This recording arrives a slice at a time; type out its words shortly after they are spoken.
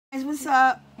What's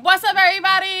up? What's up,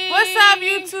 everybody? What's up,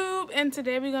 YouTube? And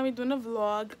today we're gonna be doing a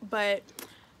vlog, but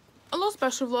a little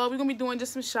special vlog. We're gonna be doing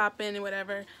just some shopping and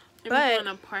whatever. And but we're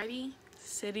going to Party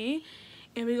City,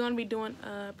 and we're gonna be doing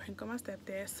a prank on my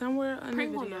stepdad somewhere on the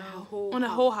Prank video, on the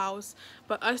whole house.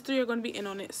 But us three are gonna be in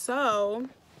on it. So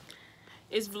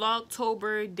it's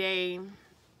Vlogtober day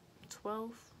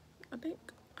 12. I think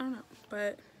I don't know,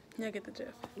 but yeah, get the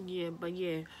gist.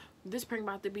 Yeah, this prank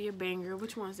about to be a banger.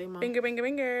 What you want to say, Mom? Banger, banger,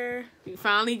 banger. We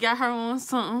finally got her on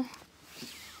something.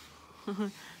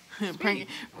 Prankity,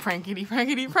 prankity,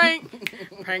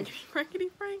 prankity,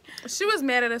 prank. She was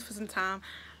mad at us for some time,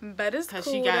 but it's cool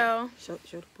she got- though.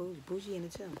 Show the bougie in the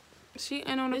too. She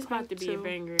in on the It's about prank to be too. a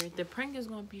banger. The prank is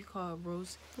going to be called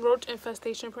Roach. Roach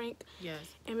infestation prank. Yes.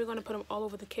 And we're gonna put them all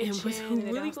over the And kitchen. who's and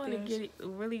really going to downstairs. get it,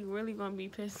 really going to be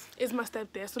pissed? It's my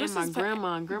stepdad. So And this my is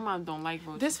grandma don't like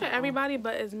roaches. this for at all. everybody,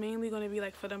 but it's mainly gonna be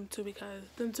like for them too because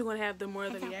them two gonna have the more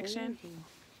of the reaction.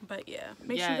 But yeah,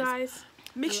 make sure you Yes. guys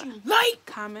Make sure you like,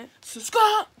 comment,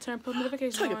 subscribe, turn post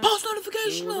notifications turn your on, post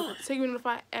notification on. so you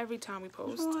notified every time we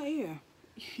post. What's wrong here?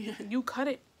 You cut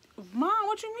it, Mom.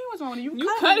 What you mean? What's wrong?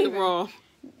 You cut it even. wrong.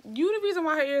 You the reason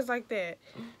why her ear is like that.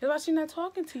 That's why she's not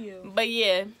talking to you. But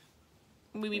yeah,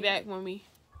 we be back when we.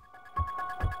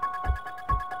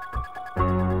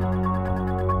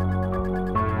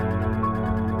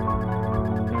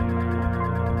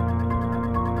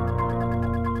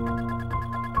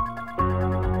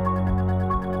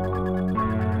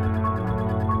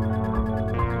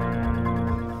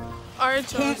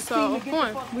 Alright, y'all. So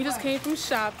hold on. We just came from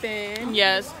shopping.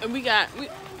 Yes, and we got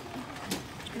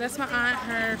That's my aunt,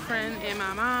 her friend, and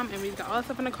my mom, and we got all the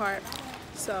stuff in the cart.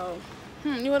 So,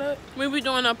 you wanna? we be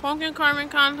doing a pumpkin carving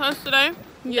contest today.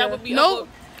 Yeah. That would be No,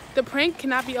 the prank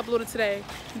cannot be uploaded today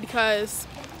because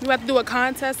we have to do a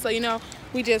contest. So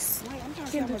we just Wait, I'm trying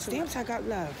to see how much stamps I got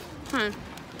left.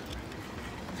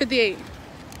 58.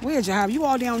 Where'd you have? You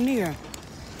all down there.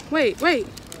 Wait.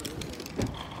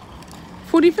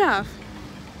 45.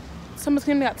 Someone's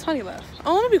gonna got 20 left.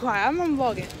 Oh, let me be quiet. I'm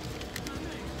vlogging.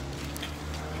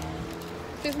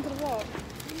 Face into the wall.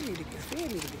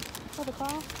 Oh, the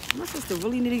car? My sister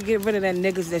really need to get rid of that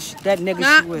niggas that nigga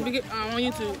Nah, she with. on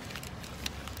YouTube.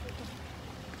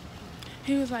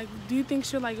 He was like, "Do you think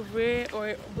she'll like red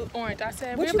or orange?" I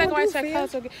said, What "Red, you black, gonna white, do, said Fia? color."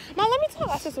 So get. Mom, let me talk.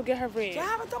 I said, "So get her red."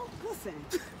 Java, don't listen.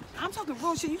 I'm talking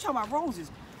real shit. You talking about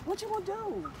roses. What you gonna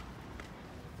do?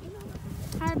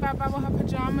 Hi, Baba, with her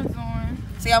pajamas on.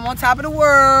 See, I'm on top of the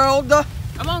world.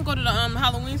 I'm gonna go to the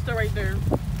Halloween store right there.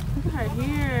 Look at her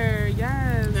hair.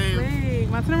 Yes. Damn. Leg.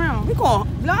 My turn around. We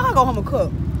going. Now I gotta go home and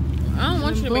cook. I don't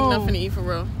want you to make Boom. nothing to eat for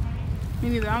real. Me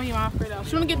neither. I don't eat my afraid of.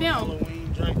 She wanna get down.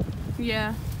 Halloween drink.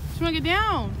 Yeah. She wanna get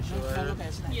down.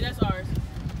 Yeah, that's ours.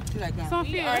 She like that.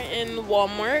 Sophia. We are in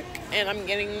Walmart, and I'm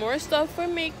getting more stuff for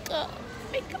makeup.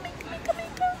 Makeup.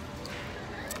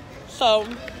 So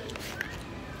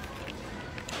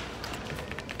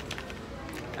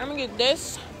I'm gonna get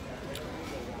this.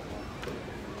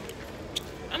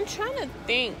 I'm trying to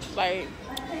think, like,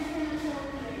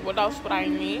 what else would I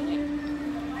need?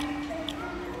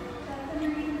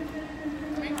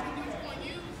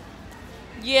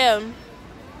 Yeah.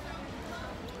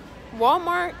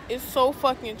 Walmart is so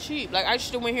fucking cheap. Like, I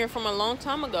should have went here from a long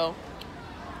time ago.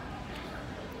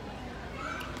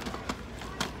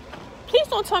 Please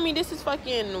don't tell me this is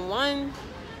fucking $289.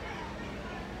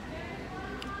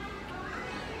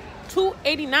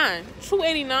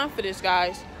 $289 for this,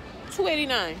 guys.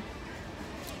 $289.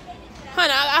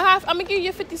 Honey, I'm gonna give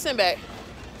you 50 cents back.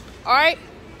 Alright?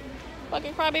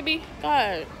 Fucking crybaby.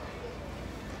 God.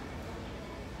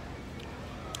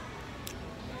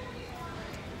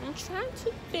 I'm trying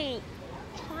to think.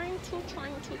 Trying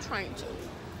to.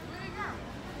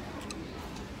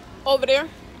 Over there.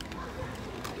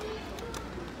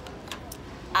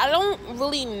 I don't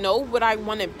really know what I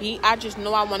want to be. I just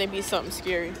know I want to be something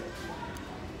scary.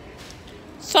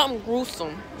 Something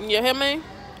gruesome. You hear me?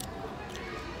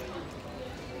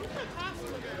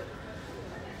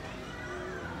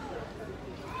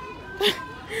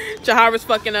 Jahara's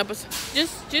fucking up.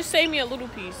 Just save me a little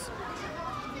piece.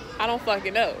 I don't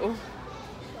fucking know.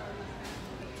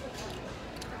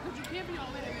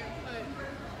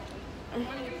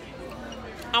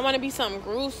 I want to be something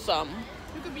gruesome.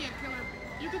 You could be a killer.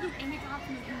 You could do any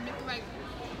costume. You can make like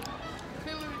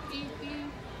killer E.T.,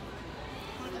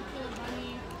 like a killer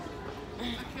bunny,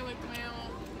 a killer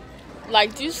clown.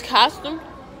 Like this costume.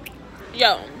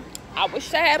 Yo, I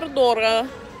wish I had a daughter.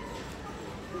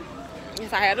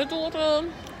 If I had a daughter,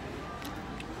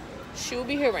 she would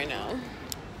be here right now.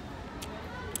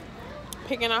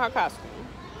 Picking out her costume.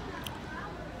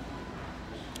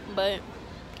 But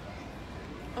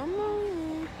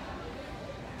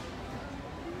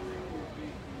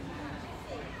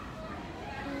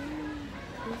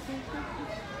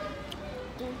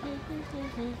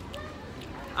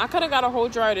I could have got a whole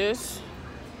jar of this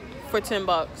for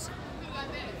 $10.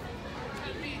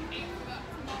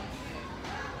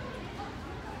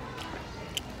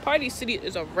 Party City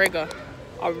is a rigger.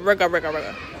 A rigger.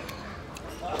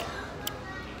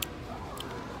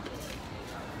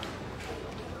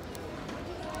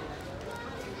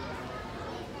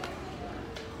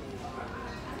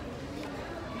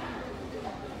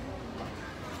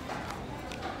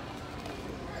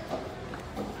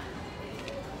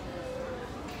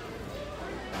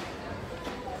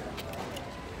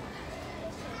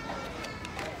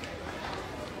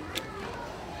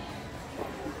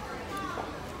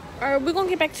 Alright, we're gonna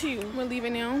get back to you. We're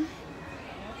leaving now.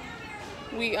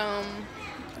 We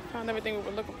found everything we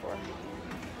were looking for.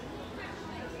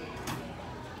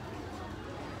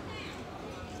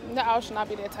 The aisle should not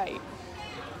be that tight.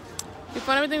 We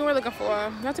found everything we were looking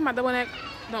for. Nothing about double neck.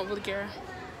 Don't really care.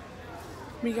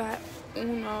 We got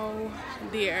Uno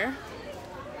there.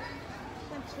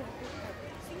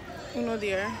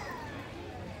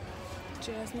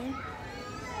 Jasmine.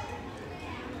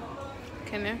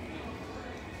 Kenneth.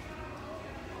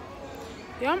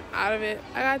 Yeah, I'm out of it.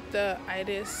 I got the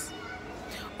itis.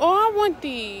 Oh, I want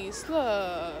these.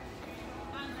 Look.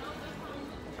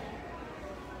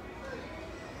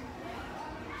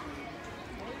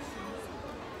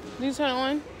 These turn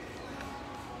on.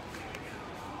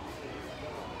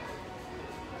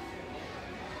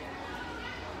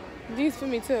 These for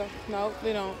me too. No,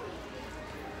 they don't.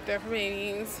 They're for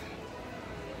babies.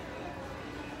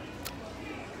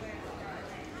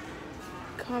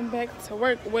 Come back to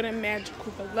work with a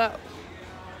magical glow.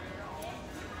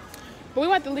 But we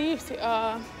want to leave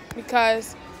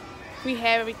because we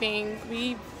have everything.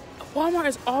 Walmart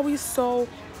is always so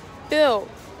filled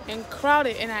and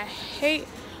crowded, and I hate.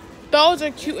 Those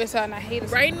are cute as hell, and I hate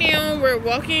it. Right now we're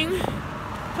walking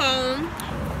home.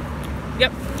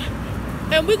 Yep.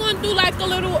 And we're gonna do like a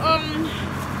little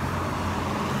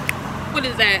what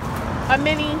is that? A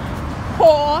mini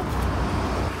haul.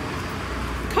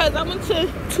 Cause I went to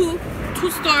two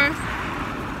stores.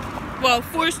 Well,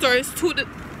 4 stores.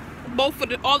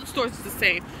 All the stores is the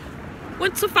same.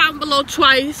 Went to Five Below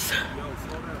twice.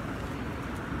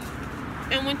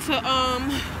 And went to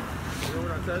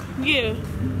yeah,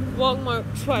 Walmart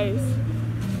twice.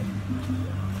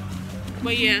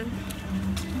 But yeah,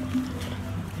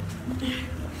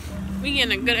 we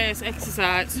getting a good ass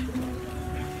exercise.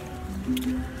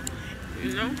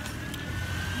 You know.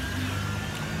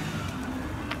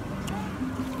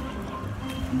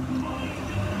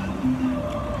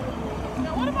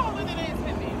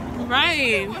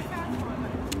 Right,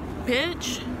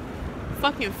 bitch,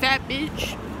 fucking fat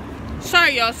bitch.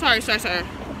 Sorry, y'all. Sorry.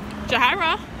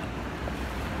 Jahira.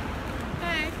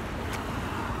 Hey.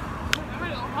 I'm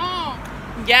ready to go home.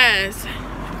 Yes.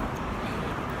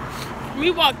 We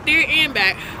walked there and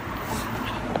back.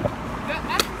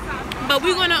 But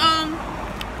we're gonna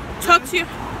talk to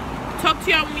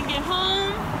y'all when we get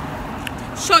home.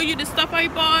 Show you the stuff I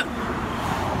bought.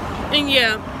 And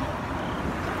yeah.